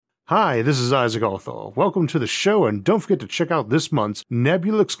Hi, this is Isaac Arthur. Welcome to the show, and don't forget to check out this month's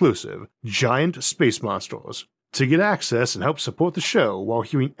Nebula exclusive, Giant Space Monsters. To get access and help support the show while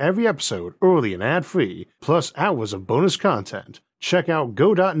hearing every episode early and ad-free, plus hours of bonus content, check out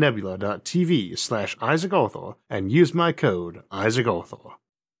go.nebula.tv/IsaacArthur and use my code IsaacArthur.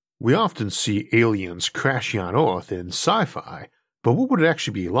 We often see aliens crashing on Earth in sci-fi, but what would it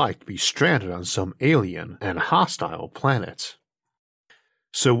actually be like to be stranded on some alien and hostile planet?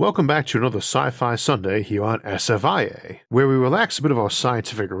 So welcome back to another Sci-Fi Sunday here on SFIA, where we relax a bit of our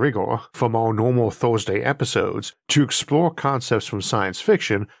scientific rigor from our normal Thursday episodes to explore concepts from science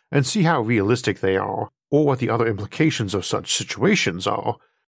fiction and see how realistic they are, or what the other implications of such situations are.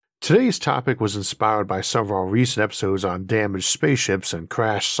 Today's topic was inspired by some of our recent episodes on damaged spaceships and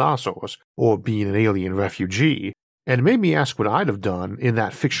crashed saucers, or being an alien refugee, and it made me ask what I'd have done in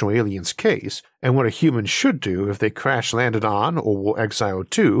that fictional alien's case, and what a human should do if they crash-landed on or were exiled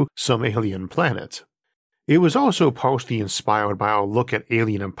to some alien planet. It was also partially inspired by our look at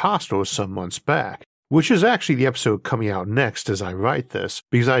alien imposters some months back, which is actually the episode coming out next as I write this,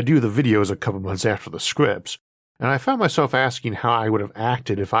 because I do the videos a couple months after the scripts, and I found myself asking how I would have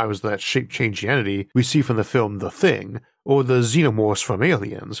acted if I was that shape-changing entity we see from the film The Thing, or the Xenomorphs from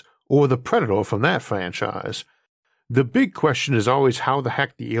Aliens, or the Predator from that franchise. The big question is always how the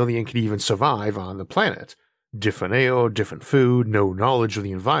heck the alien can even survive on the planet. Different air, different food, no knowledge of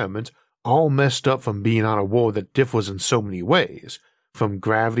the environment, all messed up from being on a world that differs in so many ways, from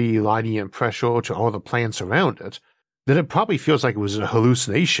gravity, lighting, and pressure to all the plants around it, that it probably feels like it was a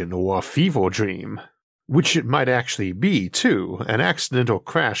hallucination or a fever dream. Which it might actually be, too. An accidental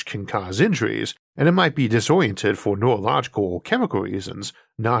crash can cause injuries, and it might be disoriented for neurological or chemical reasons,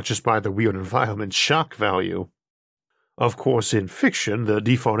 not just by the weird environment's shock value. Of course, in fiction, the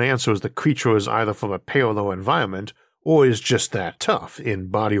default answer is the creature is either from a parallel environment or is just that tough, in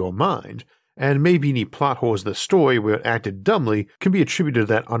body or mind, and maybe any plot holes in the story where it acted dumbly can be attributed to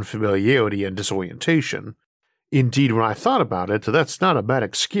that unfamiliarity and disorientation. Indeed, when I thought about it, that's not a bad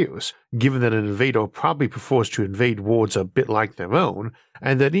excuse, given that an invader probably prefers to invade worlds a bit like their own,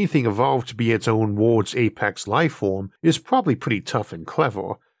 and that anything evolved to be its own world's apex life form is probably pretty tough and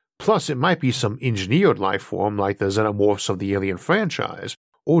clever. Plus, it might be some engineered life form like the Xenomorphs of the Alien franchise,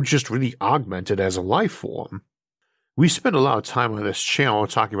 or just really augmented as a life form. We spend a lot of time on this channel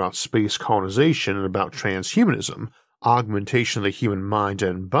talking about space colonization and about transhumanism, augmentation of the human mind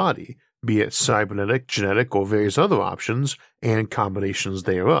and body, be it cybernetic, genetic, or various other options, and combinations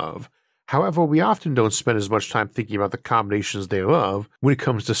thereof. However, we often don't spend as much time thinking about the combinations thereof when it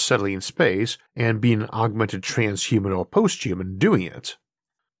comes to settling in space and being an augmented transhuman or posthuman doing it.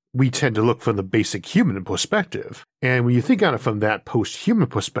 We tend to look from the basic human perspective, and when you think on it from that post-human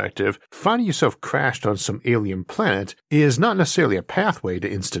perspective, finding yourself crashed on some alien planet is not necessarily a pathway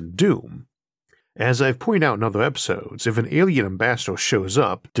to instant doom. As I've pointed out in other episodes, if an alien ambassador shows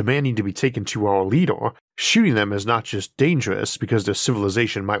up demanding to be taken to our leader, shooting them is not just dangerous because their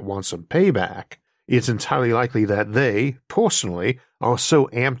civilization might want some payback. It's entirely likely that they, personally, are so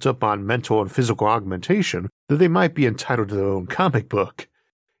amped up on mental and physical augmentation that they might be entitled to their own comic book.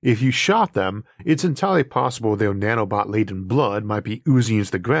 If you shot them, it's entirely possible their nanobot-laden blood might be oozing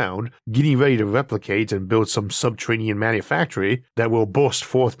into the ground, getting ready to replicate and build some subterranean manufactory that will burst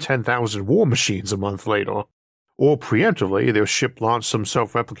forth 10,000 war machines a month later. Or preemptively, their ship launched some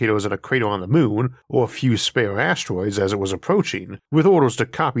self-replicators at a crater on the moon, or a few spare asteroids as it was approaching, with orders to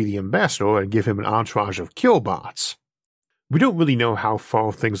copy the ambassador and give him an entourage of killbots. We don't really know how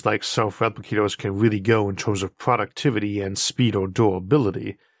far things like self-replicators can really go in terms of productivity and speed or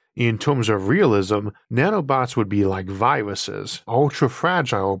durability. In terms of realism, nanobots would be like viruses,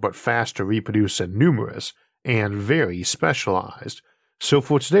 ultra-fragile but fast to reproduce and numerous, and very specialized. So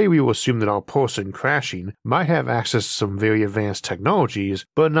for today we will assume that our person crashing might have access to some very advanced technologies,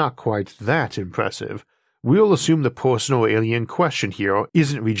 but not quite that impressive. We'll assume the person or alien question here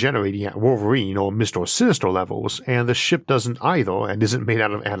isn't regenerating at Wolverine or Mr. Sinister levels, and the ship doesn't either and isn't made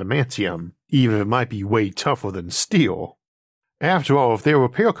out of adamantium, even if it might be way tougher than steel. After all, if their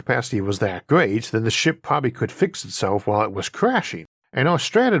repair capacity was that great, then the ship probably could fix itself while it was crashing, and our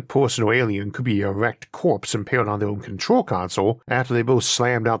stranded person or alien could be a wrecked corpse impaled on their own control console after they both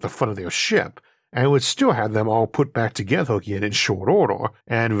slammed out the front of their ship, and would still have them all put back together again in short order,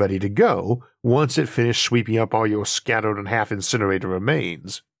 and ready to go, once it finished sweeping up all your scattered and half-incinerated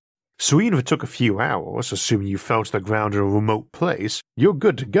remains. So even if it took a few hours, assuming you fell to the ground in a remote place, you're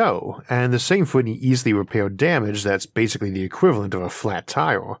good to go, and the same for any easily repaired damage that's basically the equivalent of a flat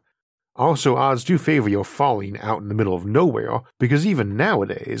tire. Also, odds do favor your falling out in the middle of nowhere, because even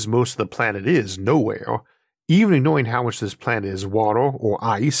nowadays most of the planet is nowhere, Even ignoring how much this planet is water or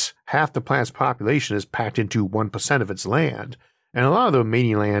ice, half the planet's population is packed into 1% of its land, and a lot of the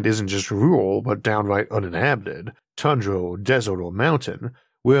remaining land isn't just rural but downright uninhabited, tundra or desert or mountain,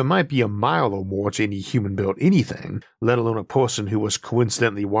 where it might be a mile or more to any human-built anything, let alone a person who was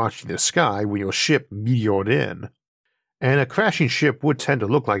coincidentally watching the sky when your ship meteored in. And a crashing ship would tend to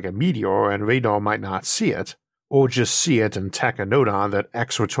look like a meteor and radar might not see it, or just see it and tack a note on that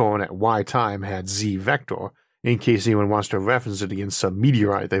X return at Y time had Z vector, in case anyone wants to reference it against some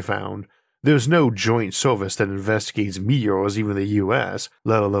meteorite they found. There's no joint service that investigates meteors even in the US,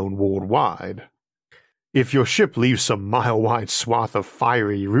 let alone worldwide. If your ship leaves some mile-wide swath of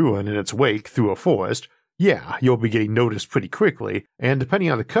fiery ruin in its wake through a forest, yeah, you'll be getting noticed pretty quickly, and depending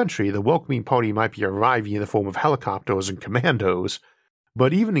on the country, the welcoming party might be arriving in the form of helicopters and commandos.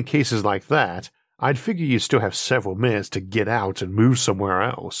 But even in cases like that, I'd figure you'd still have several minutes to get out and move somewhere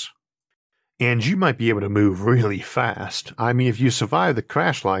else. And you might be able to move really fast. I mean, if you survive the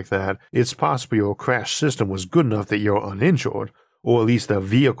crash like that, it's possible your crash system was good enough that you're uninjured, or at least the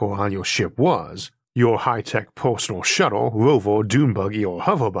vehicle on your ship was. Your high-tech personal shuttle, rover, dune buggy, or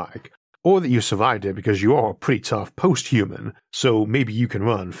hoverbike, or that you survived it because you are a pretty tough post-human, so maybe you can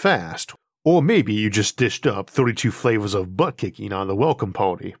run fast, or maybe you just dished up 32 flavors of butt-kicking on the welcome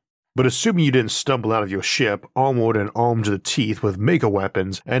party. But assuming you didn't stumble out of your ship, armored and armed to the teeth with mega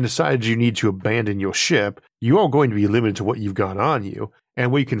weapons, and decided you need to abandon your ship, you are going to be limited to what you've got on you,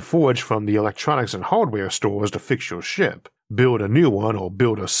 and what you can forage from the electronics and hardware stores to fix your ship, build a new one, or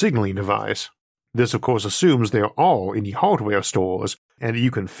build a signaling device. This of course assumes there are any hardware stores, and that you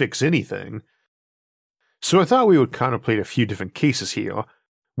can fix anything. So I thought we would contemplate a few different cases here.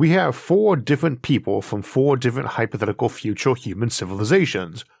 We have 4 different people from 4 different hypothetical future human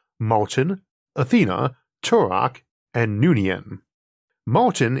civilizations: Martin, Athena, Turok, and Noonien.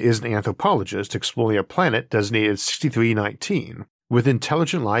 Martin is an anthropologist exploring a planet designated 6319, with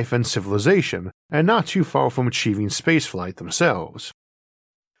intelligent life and civilization, and not too far from achieving spaceflight themselves.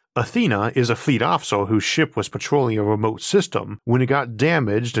 Athena is a fleet officer whose ship was patrolling a remote system when it got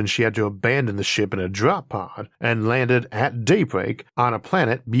damaged and she had to abandon the ship in a drop pod and landed at daybreak on a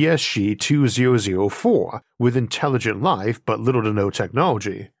planet BSG 2004 with intelligent life but little to no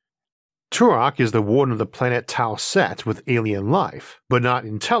technology. Turok is the warden of the planet Tau Set with alien life, but not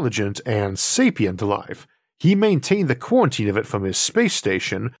intelligent and sapient life. He maintained the quarantine of it from his space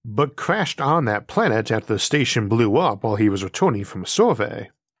station, but crashed on that planet after the station blew up while he was returning from a survey.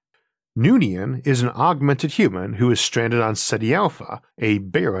 Noonien is an augmented human who is stranded on Ceti Alpha, a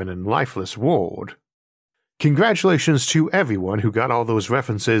barren and lifeless world. Congratulations to everyone who got all those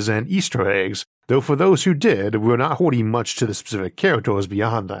references and Easter eggs, though for those who did, we're not holding much to the specific characters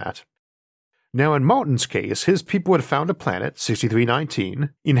beyond that. Now in Martin's case, his people had found a planet, 6319,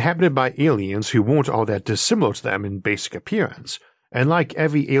 inhabited by aliens who weren't all that dissimilar to them in basic appearance, and like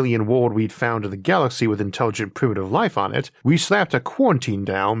every alien world we'd found in the galaxy with intelligent primitive life on it, we slapped a quarantine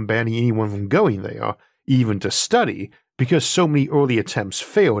down banning anyone from going there, even to study, because so many early attempts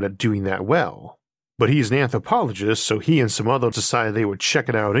failed at doing that well. But he's an anthropologist, so he and some others decided they would check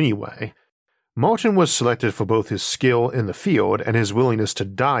it out anyway. Martin was selected for both his skill in the field and his willingness to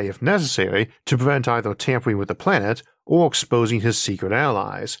die if necessary to prevent either tampering with the planet or exposing his secret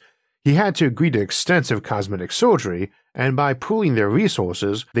allies. He had to agree to extensive cosmetic surgery, and by pooling their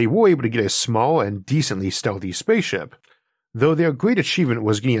resources, they were able to get a small and decently stealthy spaceship. Though their great achievement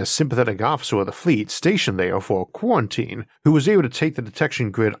was getting a sympathetic officer of the fleet stationed there for quarantine, who was able to take the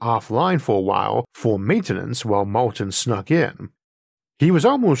detection grid offline for a while for maintenance while Martin snuck in. He was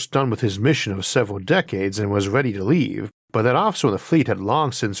almost done with his mission of several decades and was ready to leave, but that officer of the fleet had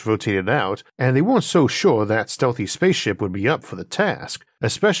long since rotated out, and they weren't so sure that stealthy spaceship would be up for the task,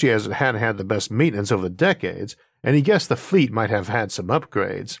 especially as it hadn't had the best maintenance over the decades, and he guessed the fleet might have had some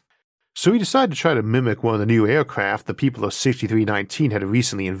upgrades. So he decided to try to mimic one of the new aircraft the people of 6319 had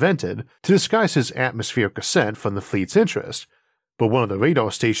recently invented to disguise his atmospheric ascent from the fleet's interest. But one of the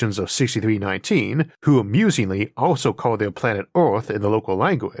radar stations of 6319, who amusingly also called their planet Earth in the local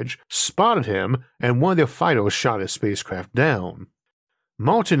language, spotted him, and one of their fighters shot his spacecraft down.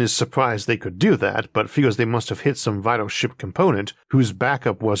 Martin is surprised they could do that, but feels they must have hit some vital ship component whose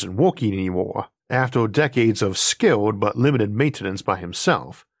backup wasn't working anymore, after decades of skilled but limited maintenance by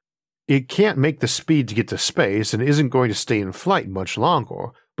himself. It can't make the speed to get to space and isn't going to stay in flight much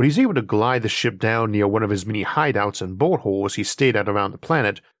longer, but he's able to glide the ship down near one of his many hideouts and bolt holes he stayed at around the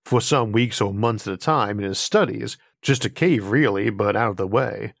planet for some weeks or months at a time in his studies, just a cave really, but out of the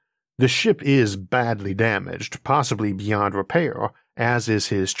way. The ship is badly damaged, possibly beyond repair, as is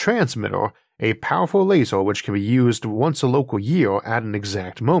his transmitter, a powerful laser which can be used once a local year at an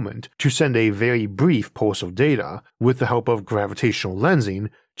exact moment to send a very brief pulse of data, with the help of gravitational lensing,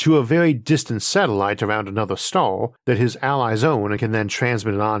 to a very distant satellite around another star that his allies own and can then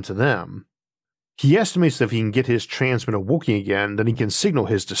transmit it on to them. He estimates that if he can get his transmitter working again, then he can signal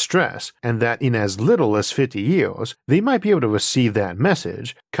his distress, and that in as little as 50 years, they might be able to receive that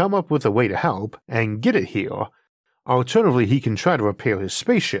message, come up with a way to help, and get it here. Alternatively, he can try to repair his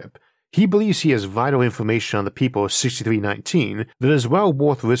spaceship. He believes he has vital information on the people of 6319 that is well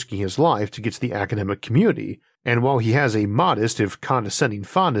worth risking his life to get to the academic community, and while he has a modest if condescending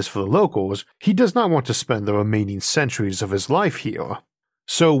fondness for the locals, he does not want to spend the remaining centuries of his life here.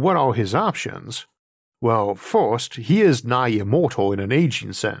 So what are his options? Well, first, he is nigh immortal in an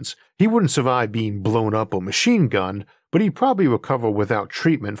aging sense. He wouldn't survive being blown up or machine gunned, but he'd probably recover without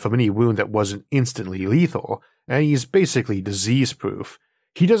treatment from any wound that wasn't instantly lethal, and he's basically disease-proof.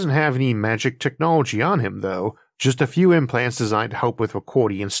 He doesn't have any magic technology on him though, just a few implants designed to help with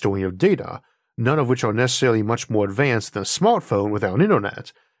recording and storing of data, none of which are necessarily much more advanced than a smartphone without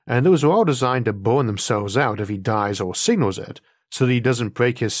internet, and those are all designed to burn themselves out if he dies or signals it, so that he doesn't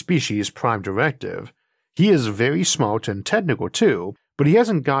break his species' prime directive. He is very smart and technical too, but he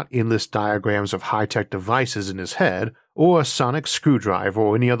hasn't got endless diagrams of high-tech devices in his head, or a sonic screwdriver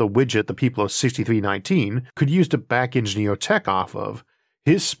or any other widget the people of 6319 could use to back-engineer tech off of.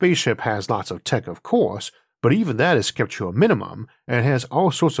 His spaceship has lots of tech of course, but even that is kept to a minimum, and has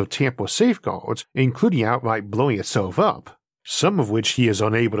all sorts of tamper safeguards, including outright blowing itself up, some of which he is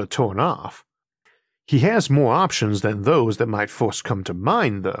unable to turn off. He has more options than those that might first come to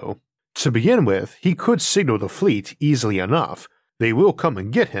mind though. To begin with, he could signal the fleet easily enough. They will come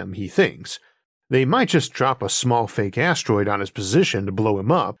and get him, he thinks. They might just drop a small fake asteroid on his position to blow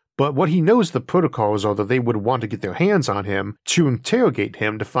him up, but what he knows the protocols are that they would want to get their hands on him to interrogate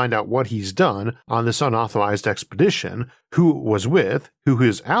him to find out what he's done on this unauthorized expedition, who it was with, who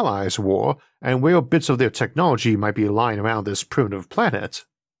his allies were, and where bits of their technology might be lying around this primitive planet.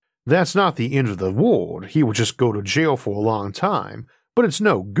 That's not the end of the world, he will just go to jail for a long time, but it's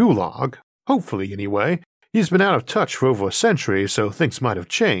no gulag, hopefully anyway. He's been out of touch for over a century, so things might have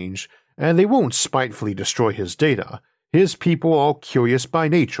changed, and they won't spitefully destroy his data. His people are curious by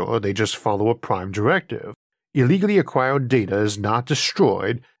nature, they just follow a prime directive. Illegally acquired data is not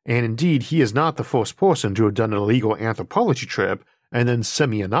destroyed, and indeed he is not the first person to have done an illegal anthropology trip and then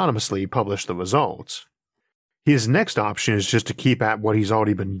semi-anonymously publish the results. His next option is just to keep at what he's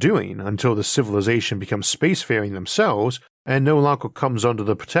already been doing until the civilization becomes spacefaring themselves and no longer comes under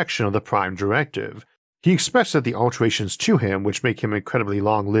the protection of the Prime Directive. He expects that the alterations to him, which make him incredibly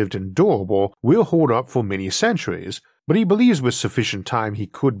long-lived and durable, will hold up for many centuries, but he believes with sufficient time he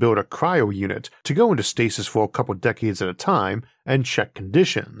could build a cryo unit to go into stasis for a couple decades at a time and check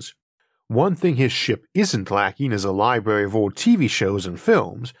conditions. One thing his ship isn't lacking is a library of old TV shows and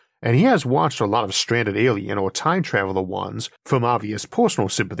films, and he has watched a lot of stranded alien or time traveler ones from obvious personal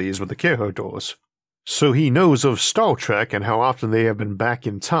sympathies with the characters. So he knows of Star Trek and how often they have been back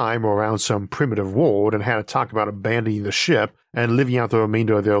in time or around some primitive world and had to talk about abandoning the ship and living out the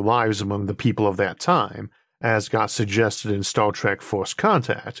remainder of their lives among the people of that time, as got suggested in Star Trek First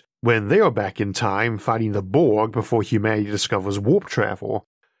Contact, when they are back in time fighting the Borg before humanity discovers warp travel.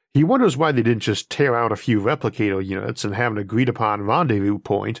 He wonders why they didn't just tear out a few replicator units and have an agreed-upon rendezvous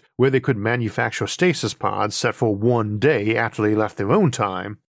point where they could manufacture stasis pods set for one day after they left their own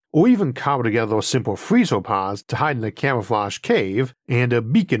time, or even cobble together simple freezer pods to hide in a camouflage cave and a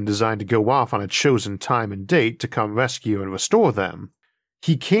beacon designed to go off on a chosen time and date to come rescue and restore them.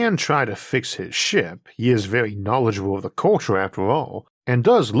 He can try to fix his ship, he is very knowledgeable of the culture after all, and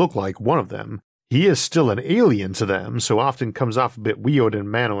does look like one of them. He is still an alien to them, so often comes off a bit weird in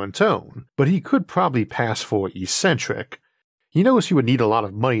manner and tone, but he could probably pass for eccentric. He knows he would need a lot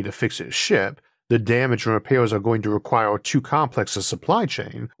of money to fix his ship. The damage and repairs are going to require too complex a supply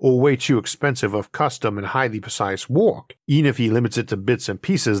chain, or way too expensive of custom and highly precise work, even if he limits it to bits and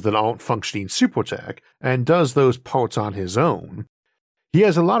pieces that aren't functioning supertech, and does those parts on his own. He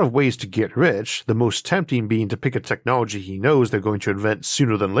has a lot of ways to get rich, the most tempting being to pick a technology he knows they're going to invent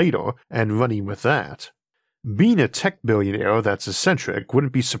sooner than later, and running with that. Being a tech billionaire that's eccentric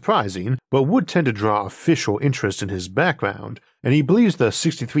wouldn't be surprising, but would tend to draw official interest in his background, and he believes the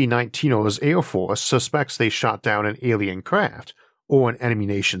 6319's Air Force suspects they shot down an alien craft, or an enemy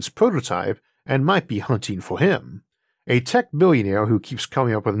nation's prototype, and might be hunting for him. A tech billionaire who keeps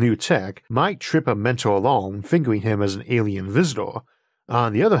coming up with new tech might trip a mental alarm fingering him as an alien visitor.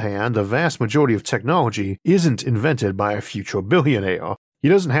 On the other hand, the vast majority of technology isn't invented by a future billionaire. He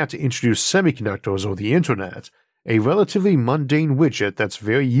doesn't have to introduce semiconductors or the internet, a relatively mundane widget that's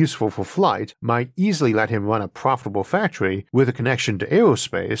very useful for flight might easily let him run a profitable factory with a connection to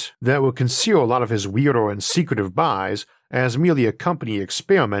aerospace that would conceal a lot of his weirder and secretive buys as merely a company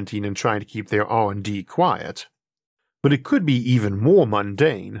experimenting and trying to keep their R&D quiet. But it could be even more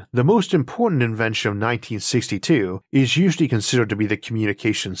mundane. The most important invention of 1962 is usually considered to be the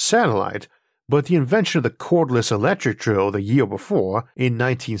communications satellite, but the invention of the cordless electric drill the year before, in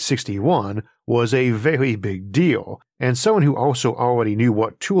 1961, was a very big deal, and someone who also already knew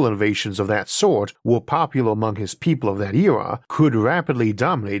what tool innovations of that sort were popular among his people of that era could rapidly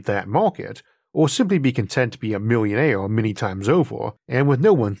dominate that market, or simply be content to be a millionaire many times over, and with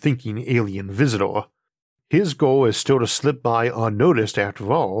no one thinking alien visitor. His goal is still to slip by unnoticed after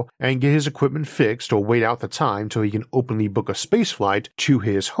all, and get his equipment fixed or wait out the time till he can openly book a spaceflight to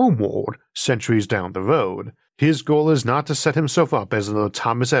his homeworld, centuries down the road. His goal is not to set himself up as another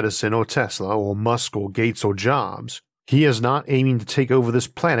Thomas Edison or Tesla or Musk or Gates or Jobs. He is not aiming to take over this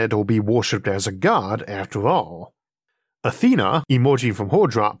planet or be worshipped as a god after all. Athena, emerging from her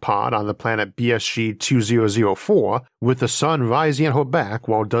drop pod on the planet BSG-2004, with the sun rising at her back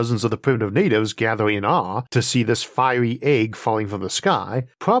while dozens of the primitive natives gather in awe to see this fiery egg falling from the sky,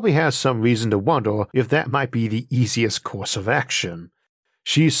 probably has some reason to wonder if that might be the easiest course of action.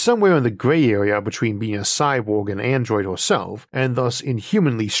 She's somewhere in the gray area between being a cyborg and android herself, and thus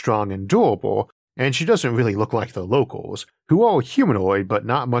inhumanly strong and durable, and she doesn't really look like the locals, who are humanoid but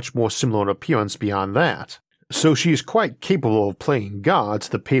not much more similar in appearance beyond that. So she's quite capable of playing God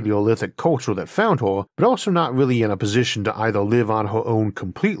to the Paleolithic culture that found her, but also not really in a position to either live on her own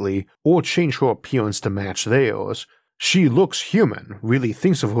completely or change her appearance to match theirs. She looks human, really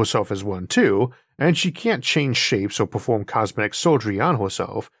thinks of herself as one too, and she can't change shapes or perform cosmetic surgery on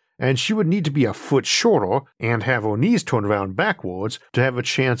herself, and she would need to be a foot shorter and have her knees turned around backwards to have a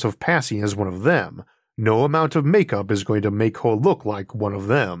chance of passing as one of them. No amount of makeup is going to make her look like one of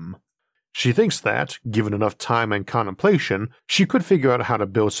them. She thinks that, given enough time and contemplation, she could figure out how to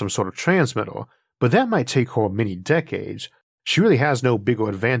build some sort of transmitter, but that might take her many decades. She really has no bigger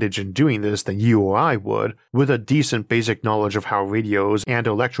advantage in doing this than you or I would, with a decent basic knowledge of how radios and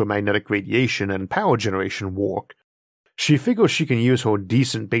electromagnetic radiation and power generation work. She figures she can use her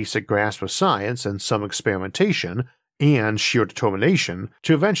decent basic grasp of science and some experimentation, and sheer determination,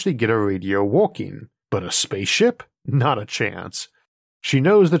 to eventually get a radio working. But a spaceship? Not a chance. She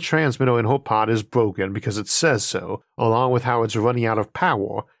knows the transmitter in her pod is broken because it says so, along with how it's running out of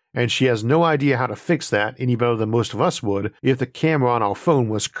power, and she has no idea how to fix that any better than most of us would if the camera on our phone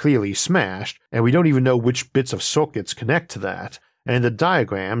was clearly smashed, and we don't even know which bits of circuits connect to that, and the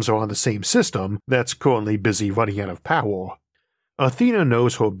diagrams are on the same system that's currently busy running out of power. Athena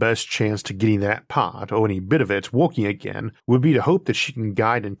knows her best chance to getting that pod, or any bit of it, working again would be to hope that she can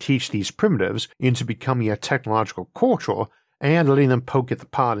guide and teach these primitives into becoming a technological culture and letting them poke at the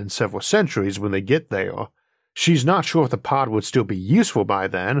pod in several centuries when they get there. She's not sure if the pod would still be useful by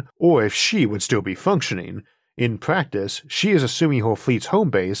then, or if she would still be functioning. In practice, she is assuming her fleet's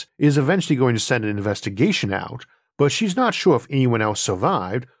home base is eventually going to send an investigation out, but she's not sure if anyone else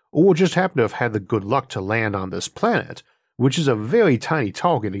survived, or just happened to have had the good luck to land on this planet, which is a very tiny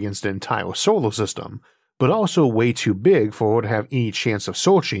target against an entire solar system, but also way too big for her to have any chance of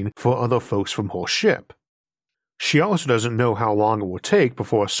searching for other folks from her ship. She also doesn't know how long it will take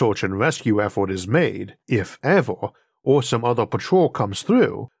before a search and rescue effort is made, if ever, or some other patrol comes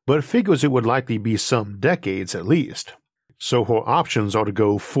through, but figures it would likely be some decades at least. So her options are to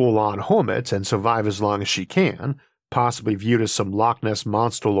go full-on hermit and survive as long as she can, possibly viewed as some Loch Ness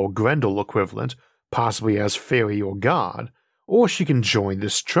Monster or Grendel equivalent, possibly as fairy or god, or she can join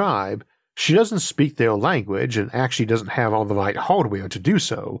this tribe. She doesn't speak their language and actually doesn't have all the right hardware to do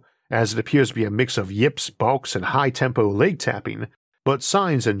so, as it appears to be a mix of yips, balks, and high-tempo leg tapping, but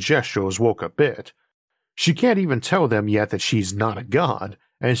signs and gestures work a bit. She can't even tell them yet that she's not a god,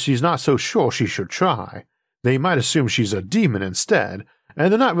 and she's not so sure she should try. They might assume she's a demon instead,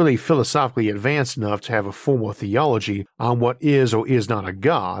 and they're not really philosophically advanced enough to have a formal theology on what is or is not a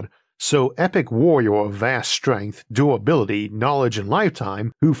god, so epic warrior of vast strength, durability, knowledge, and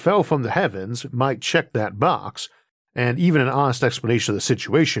lifetime who fell from the heavens might check that box, and even an honest explanation of the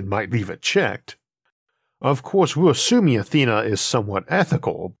situation might leave it checked. Of course, we're assuming Athena is somewhat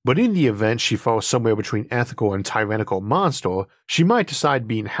ethical, but in the event she falls somewhere between ethical and tyrannical monster, she might decide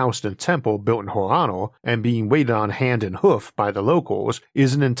being housed in a temple built in her honor and being waited on hand and hoof by the locals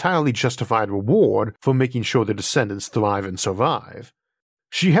is an entirely justified reward for making sure their descendants thrive and survive.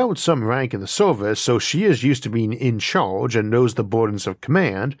 She held some rank in the service, so she is used to being in charge and knows the burdens of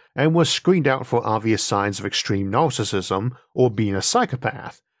command, and was screened out for obvious signs of extreme narcissism or being a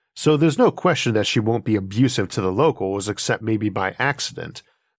psychopath, so there's no question that she won't be abusive to the locals except maybe by accident.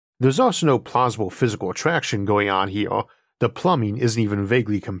 There's also no plausible physical attraction going on here. The plumbing isn't even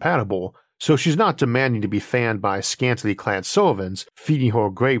vaguely compatible, so she's not demanding to be fanned by scantily clad servants feeding her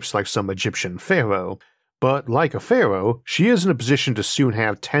grapes like some Egyptian pharaoh. But like a pharaoh, she is in a position to soon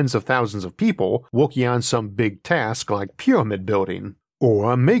have tens of thousands of people working on some big task like pyramid building,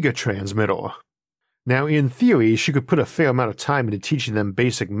 or a mega transmitter. Now, in theory, she could put a fair amount of time into teaching them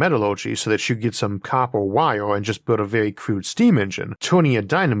basic metallurgy so that she could get some copper wire and just build a very crude steam engine, turning a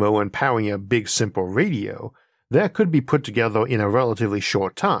dynamo and powering a big simple radio. That could be put together in a relatively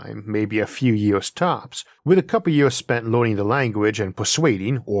short time, maybe a few years tops, with a couple years spent learning the language and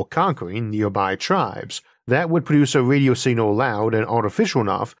persuading or conquering nearby tribes. That would produce a radio signal loud and artificial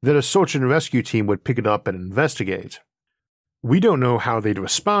enough that a search and rescue team would pick it up and investigate. We don't know how they'd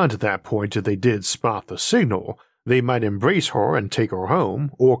respond at that point if they did spot the signal. They might embrace her and take her home,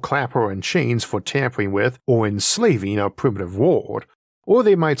 or clap her in chains for tampering with or enslaving a primitive ward, or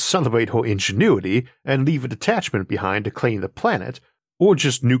they might celebrate her ingenuity and leave a detachment behind to claim the planet, or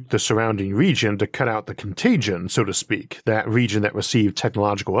just nuke the surrounding region to cut out the contagion, so to speak, that region that received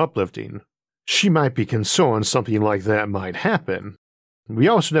technological uplifting. She might be concerned something like that might happen. We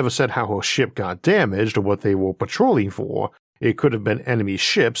also never said how her ship got damaged or what they were patrolling for. It could have been enemy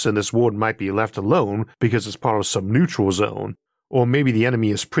ships and this ward might be left alone because it's part of some neutral zone. Or maybe the enemy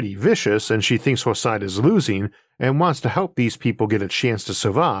is pretty vicious and she thinks her side is losing and wants to help these people get a chance to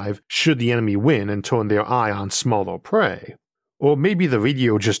survive should the enemy win and turn their eye on smaller prey. Or maybe the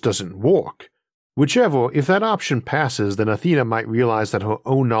radio just doesn't work. Whichever, if that option passes, then Athena might realize that her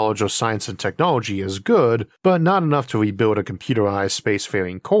own knowledge of science and technology is good, but not enough to rebuild a computerized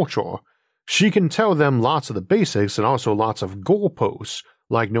spacefaring culture. She can tell them lots of the basics and also lots of goalposts,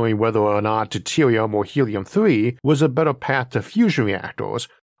 like knowing whether or not deuterium or helium-3 was a better path to fusion reactors,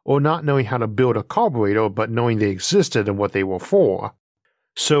 or not knowing how to build a carburetor but knowing they existed and what they were for.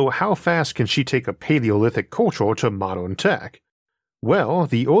 So how fast can she take a Paleolithic culture to modern tech? Well,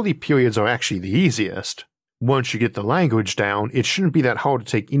 the early periods are actually the easiest. Once you get the language down, it shouldn't be that hard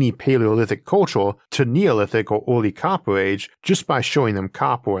to take any Paleolithic culture to Neolithic or early Copper Age just by showing them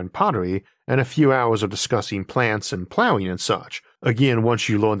copper and pottery and a few hours of discussing plants and plowing and such. Again, once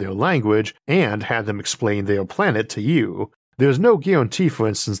you learn their language and have them explain their planet to you. There's no guarantee, for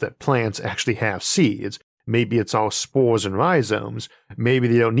instance, that plants actually have seeds. Maybe it's all spores and rhizomes. Maybe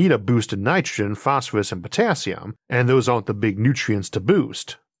they don't need a boost in nitrogen, phosphorus, and potassium, and those aren't the big nutrients to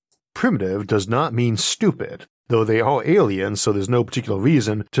boost. Primitive does not mean stupid, though they are aliens, so there's no particular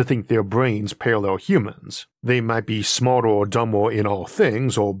reason to think their brains parallel humans. They might be smarter or dumber in all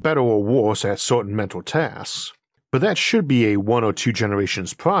things, or better or worse at certain mental tasks. But that should be a 1 or 2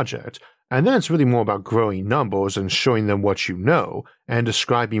 generations project, and then it's really more about growing numbers and showing them what you know, and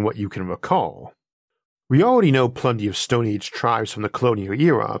describing what you can recall. We already know plenty of Stone Age tribes from the colonial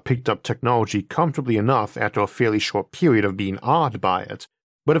era picked up technology comfortably enough after a fairly short period of being awed by it.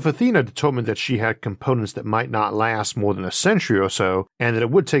 But if Athena determined that she had components that might not last more than a century or so, and that it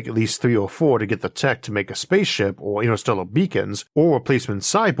would take at least 3 or 4 to get the tech to make a spaceship or interstellar beacons or replacement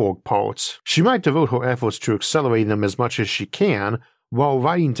cyborg parts, she might devote her efforts to accelerating them as much as she can while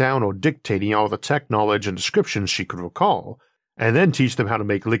writing down or dictating all the tech knowledge and descriptions she could recall, and then teach them how to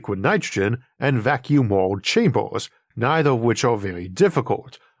make liquid nitrogen and vacuum-walled chambers, neither of which are very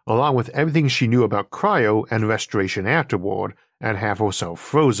difficult, along with everything she knew about cryo and restoration afterward, and have herself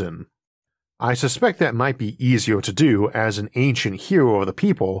frozen. I suspect that might be easier to do as an ancient hero of the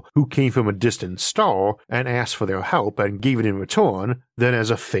people who came from a distant star and asked for their help and gave it in return than as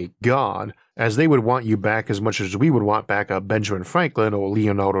a fake god, as they would want you back as much as we would want back a Benjamin Franklin or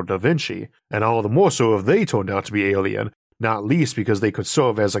Leonardo da Vinci, and all the more so if they turned out to be alien, not least because they could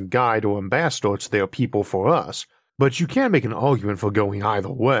serve as a guide or ambassador to their people for us, but you can make an argument for going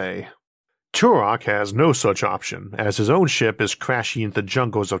either way. Turok has no such option, as his own ship is crashing into the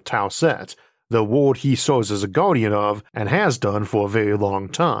jungles of Tau Set, the world he serves as a guardian of and has done for a very long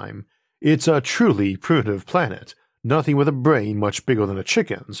time. It's a truly primitive planet, nothing with a brain much bigger than a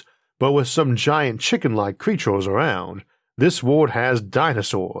chicken's, but with some giant chicken-like creatures around. This world has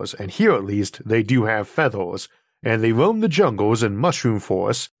dinosaurs, and here at least they do have feathers, and they roam the jungles in mushroom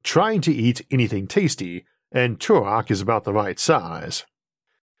forests trying to eat anything tasty, and Turok is about the right size.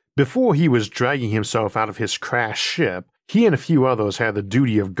 Before he was dragging himself out of his crashed ship, he and a few others had the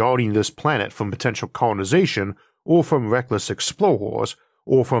duty of guarding this planet from potential colonization or from reckless explorers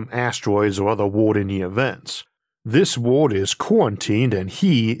or from asteroids or other world-ending events. This world is quarantined and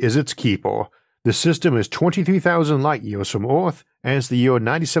he is its keeper. The system is 23,000 light-years from Earth and it's the year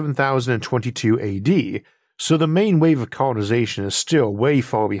 97,022 AD, so the main wave of colonization is still way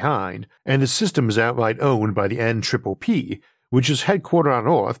far behind, and the system is outright owned by the NPPP, which is headquartered on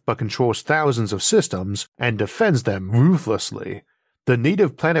Earth but controls thousands of systems and defends them ruthlessly. The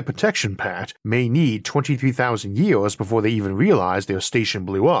Native Planet Protection Pact may need 23,000 years before they even realize their station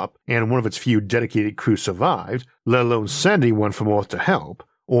blew up and one of its few dedicated crews survived, let alone send anyone from Earth to help,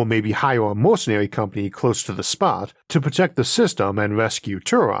 or maybe hire a mercenary company close to the spot to protect the system and rescue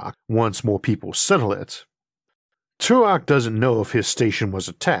Turok once more people settle it. Turok doesn't know if his station was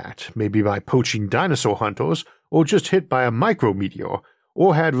attacked, maybe by poaching dinosaur hunters, or just hit by a micrometeor,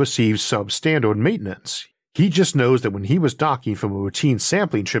 or had received substandard maintenance. He just knows that when he was docking from a routine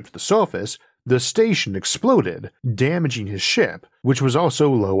sampling trip to the surface, the station exploded, damaging his ship, which was also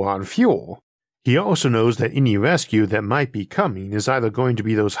low on fuel. He also knows that any rescue that might be coming is either going to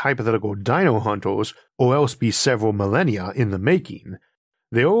be those hypothetical dino hunters or else be several millennia in the making.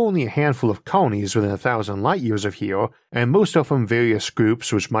 There are only a handful of colonies within 1,000 light years of here, and most of them various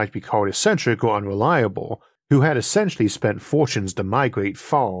groups which might be called eccentric or unreliable, who had essentially spent fortunes to migrate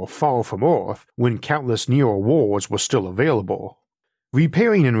far, far from Earth when countless nearer wars were still available.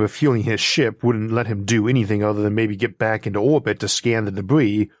 Repairing and refueling his ship wouldn't let him do anything other than maybe get back into orbit to scan the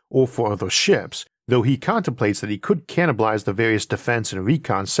debris or for other ships, though he contemplates that he could cannibalize the various defense and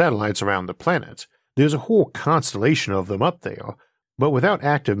recon satellites around the planet. There's a whole constellation of them up there, but without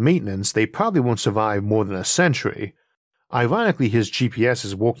active maintenance they probably won't survive more than a century. Ironically, his GPS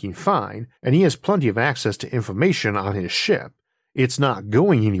is working fine, and he has plenty of access to information on his ship. It's not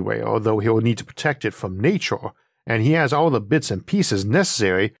going anywhere, though he'll need to protect it from nature, and he has all the bits and pieces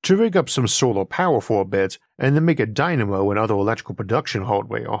necessary to rig up some solar power for a bit and then make a dynamo and other electrical production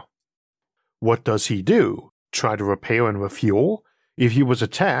hardware. What does he do? Try to repair and refuel? If he was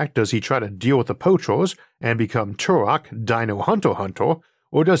attacked, does he try to deal with the poachers and become Turok, Dino Hunter,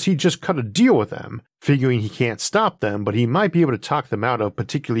 or does he just cut a deal with them, figuring he can't stop them but he might be able to talk them out of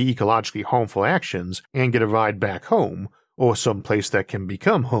particularly ecologically harmful actions and get a ride back home, or someplace that can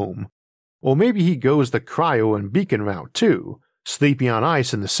become home? Or maybe he goes the cryo and beacon route too, sleeping on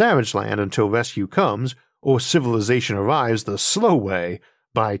ice in the savage land until rescue comes or civilization arrives the slow way,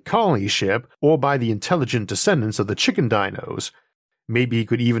 by colony ship or by the intelligent descendants of the chicken dinos. Maybe he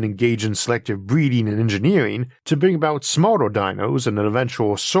could even engage in selective breeding and engineering to bring about smarter dinos and an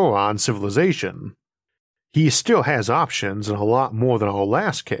eventual Sauron civilization. He still has options, and a lot more than our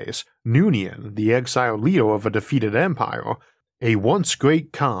last case. Noonien, the exiled leader of a defeated empire, a once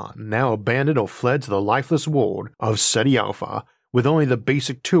great Khan, now abandoned or fled to the lifeless world of Ceti Alpha, with only the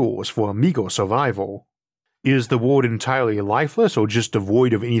basic tools for amigo survival. Is the world entirely lifeless or just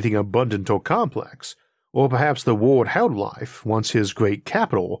devoid of anything abundant or complex? Or perhaps the world held life, once his great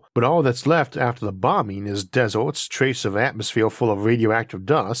capital, but all that's left after the bombing is deserts, trace of atmosphere full of radioactive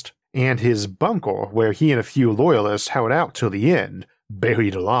dust, and his bunker where he and a few loyalists held out till the end,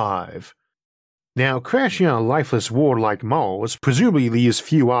 buried alive. Now, crashing on a lifeless world like Mars presumably leaves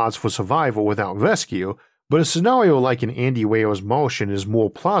few odds for survival without rescue, but a scenario like in Andy Weir's Martian is more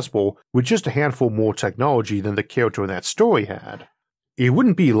plausible with just a handful more technology than the character in that story had. It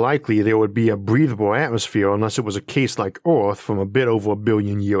wouldn't be likely there would be a breathable atmosphere unless it was a case like Earth from a bit over 1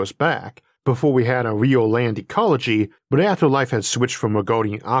 billion years back, before we had a real land ecology, but after life had switched from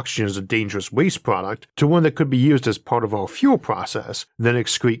regarding oxygen as a dangerous waste product to one that could be used as part of our fuel process, then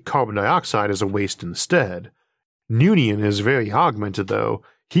excrete carbon dioxide as a waste instead. Noonien is very augmented though.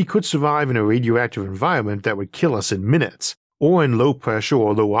 He could survive in a radioactive environment that would kill us in minutes, or in low pressure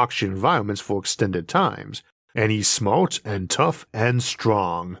or low oxygen environments for extended times. And he's smart and tough and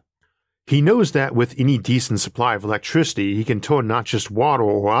strong. He knows that with any decent supply of electricity he can turn not just water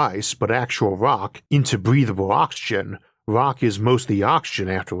or ice but actual rock into breathable oxygen. Rock is mostly oxygen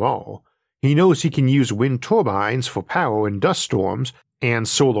after all. He knows he can use wind turbines for power in dust storms and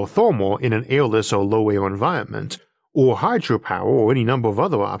solar thermal in an airless or low air environment, or hydropower or any number of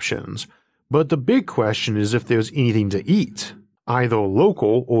other options. But the big question is if there's anything to eat, either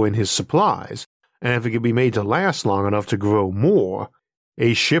local or in his supplies, and if it can be made to last long enough to grow more.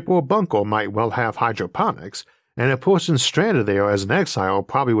 A ship or bunker might well have hydroponics, and a person stranded there as an exile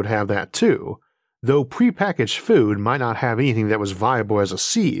probably would have that too, though prepackaged food might not have anything that was viable as a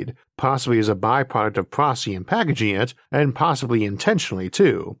seed, possibly as a byproduct of processing and packaging it, and possibly intentionally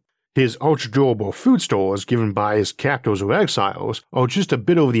too. His ultra-durable food stores given by his captors or exiles are just a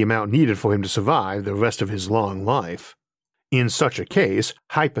bit over the amount needed for him to survive the rest of his long life. In such a case,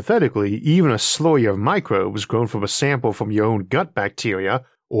 hypothetically, even a slurry of microbes grown from a sample from your own gut bacteria,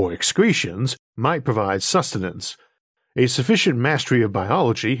 or excretions, might provide sustenance. A sufficient mastery of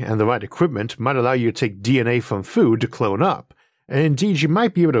biology and the right equipment might allow you to take DNA from food to clone up, and indeed you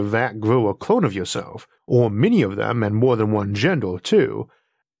might be able to vat grow a clone of yourself, or many of them and more than one gender too.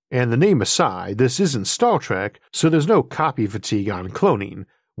 And the name aside, this isn't Star Trek, so there's no copy fatigue on cloning.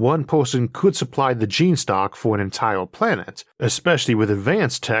 One person could supply the gene stock for an entire planet, especially with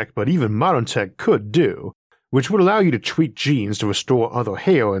advanced tech, but even modern tech could do, which would allow you to tweak genes to restore other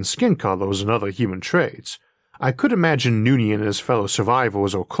hair and skin colors and other human traits. I could imagine Noonien and his fellow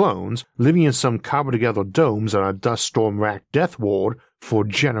survivors or clones living in some cobbled-together domes on a dust storm-racked death ward for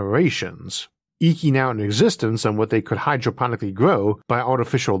generations, eking out an existence on what they could hydroponically grow by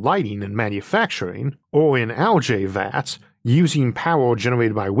artificial lighting and manufacturing, or in algae vats, using power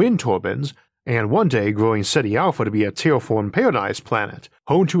generated by wind turbines, and one day growing Ceti Alpha to be a terraformed paradise planet,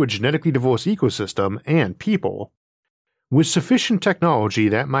 home to a genetically diverse ecosystem and people. With sufficient technology,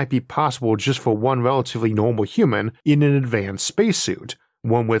 that might be possible just for one relatively normal human in an advanced spacesuit,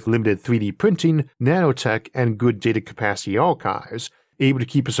 one with limited 3D printing, nanotech, and good data capacity archives, able to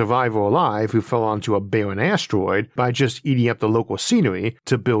keep a survivor alive who fell onto a barren asteroid by just eating up the local scenery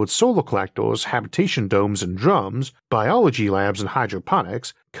to build solar collectors, habitation domes and drums, biology labs and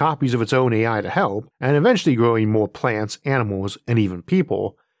hydroponics, copies of its own AI to help, and eventually growing more plants, animals, and even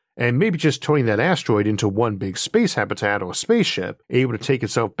people, and maybe just turning that asteroid into one big space habitat or spaceship able to take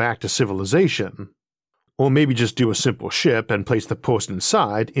itself back to civilization. Or maybe just do a simple ship and place the person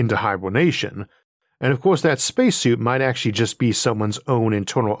inside into hibernation. And of course that spacesuit might actually just be someone's own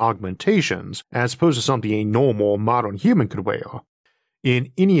internal augmentations, as opposed to something a normal modern human could wear.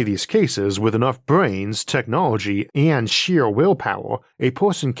 In any of these cases, with enough brains, technology, and sheer willpower, a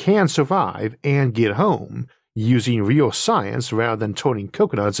person can survive and get home, using real science rather than turning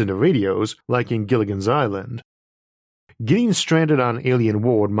coconuts into radios like in Gilligan's Island. Getting stranded on an alien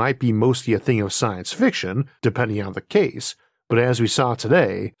world might be mostly a thing of science fiction, depending on the case, but as we saw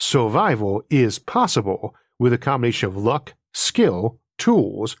today, survival is possible with a combination of luck, skill,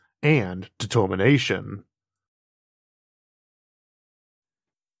 tools, and determination.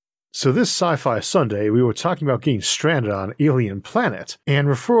 So this Sci-Fi Sunday, we were talking about getting stranded on an alien planet, and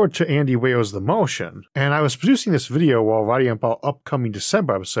referred to Andy Weir's The Martian, and I was producing this video while writing up our upcoming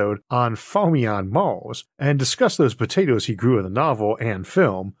December episode on Follow Me on Mars, and discussed those potatoes he grew in the novel and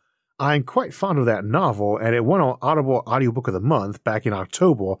film. I'm quite fond of that novel, and it won our Audible Audiobook of the Month back in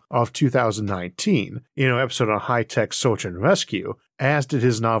October of 2019, in our episode on high-tech search and rescue, as did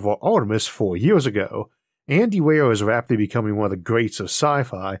his novel Artemis 4 years ago. Andy Weir is rapidly becoming one of the greats of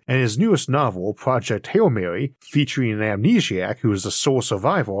sci-fi, and his newest novel, Project Hail Mary, featuring an amnesiac who is the sole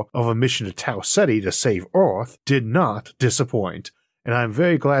survivor of a mission to Tau Ceti to save Earth, did not disappoint. And I'm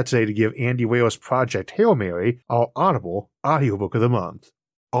very glad today to give Andy Weir's Project Hail Mary our Audible Audiobook of the Month.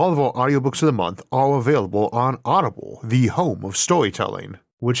 All of our audiobooks of the month are available on Audible, the home of storytelling,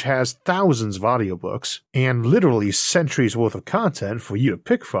 which has thousands of audiobooks and literally centuries worth of content for you to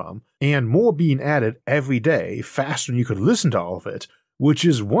pick from, and more being added every day faster than you could listen to all of it, which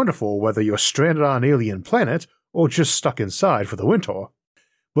is wonderful whether you're stranded on an alien planet or just stuck inside for the winter.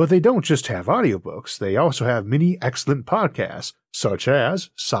 But they don't just have audiobooks, they also have many excellent podcasts, such as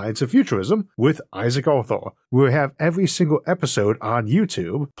Science and Futurism with Isaac Arthur, where we have every single episode on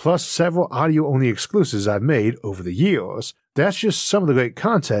YouTube, plus several audio-only exclusives I've made over the years. That's just some of the great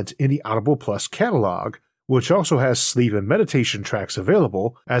content in the Audible Plus catalog, which also has sleep and meditation tracks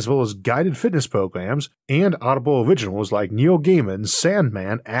available, as well as guided fitness programs and Audible originals like Neil Gaiman's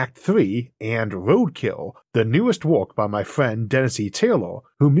Sandman Act 3 and Roadkill, the newest work by my friend Dennis E. Taylor,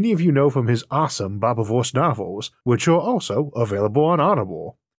 who many of you know from his awesome Barbaverse novels, which are also available on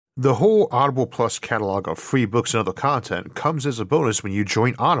Audible. The whole Audible Plus catalog of free books and other content comes as a bonus when you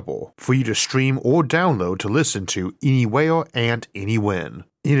join Audible, for you to stream or download to listen to anywhere and anywhen.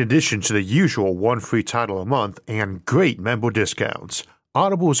 In addition to the usual one free title a month and great member discounts,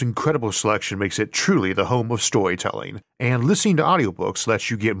 Audible's incredible selection makes it truly the home of storytelling, and listening to audiobooks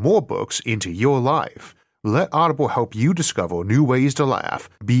lets you get more books into your life. Let Audible help you discover new ways to laugh,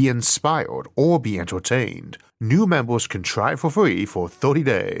 be inspired, or be entertained. New members can try it for free for 30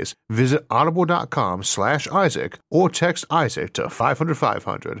 days. Visit audible.com/Isaac or text Isaac to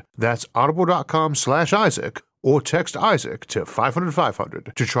 500-500. That's audible.com/Isaac or text Isaac to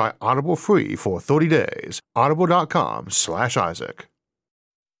 500-500 to try Audible free for 30 days. audible.com/Isaac.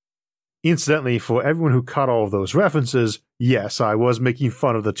 Incidentally, for everyone who caught all of those references, yes, I was making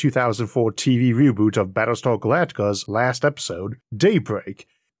fun of the 2004 TV reboot of Battlestar Galactica's last episode, Daybreak.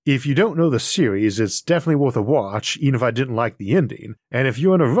 If you don't know the series, it's definitely worth a watch, even if I didn't like the ending. And if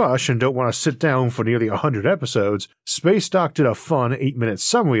you're in a rush and don't want to sit down for nearly 100 episodes, Space Doc did a fun 8-minute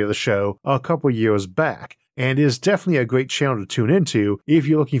summary of the show a couple years back, and is definitely a great channel to tune into if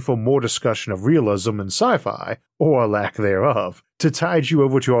you're looking for more discussion of realism and sci-fi, or lack thereof, to tide you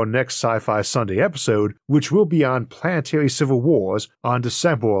over to our next Sci-Fi Sunday episode, which will be on Planetary Civil Wars on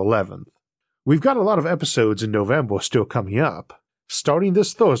December 11th. We've got a lot of episodes in November still coming up, starting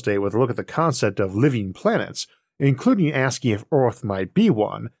this Thursday with a look at the concept of living planets, including asking if Earth might be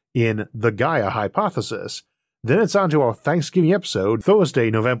one in The Gaia Hypothesis. Then it's on to our Thanksgiving episode, Thursday,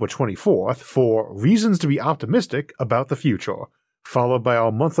 November 24th, for Reasons to be Optimistic About the Future, followed by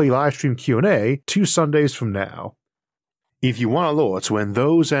our monthly livestream Q&A 2 Sundays from now. If you want alerts when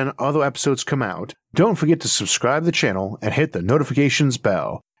those and other episodes come out, don't forget to subscribe to the channel and hit the notifications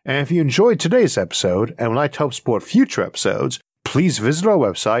bell. And if you enjoyed today's episode and would like to help support future episodes, please visit our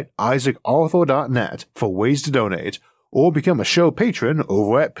website, isaacarthur.net, for ways to donate, or become a show patron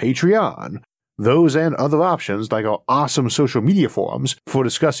over at Patreon. Those and other options, like our awesome social media forums for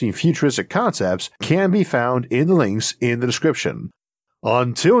discussing futuristic concepts, can be found in the links in the description.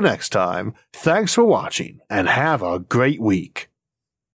 Until next time, thanks for watching, and have a great week.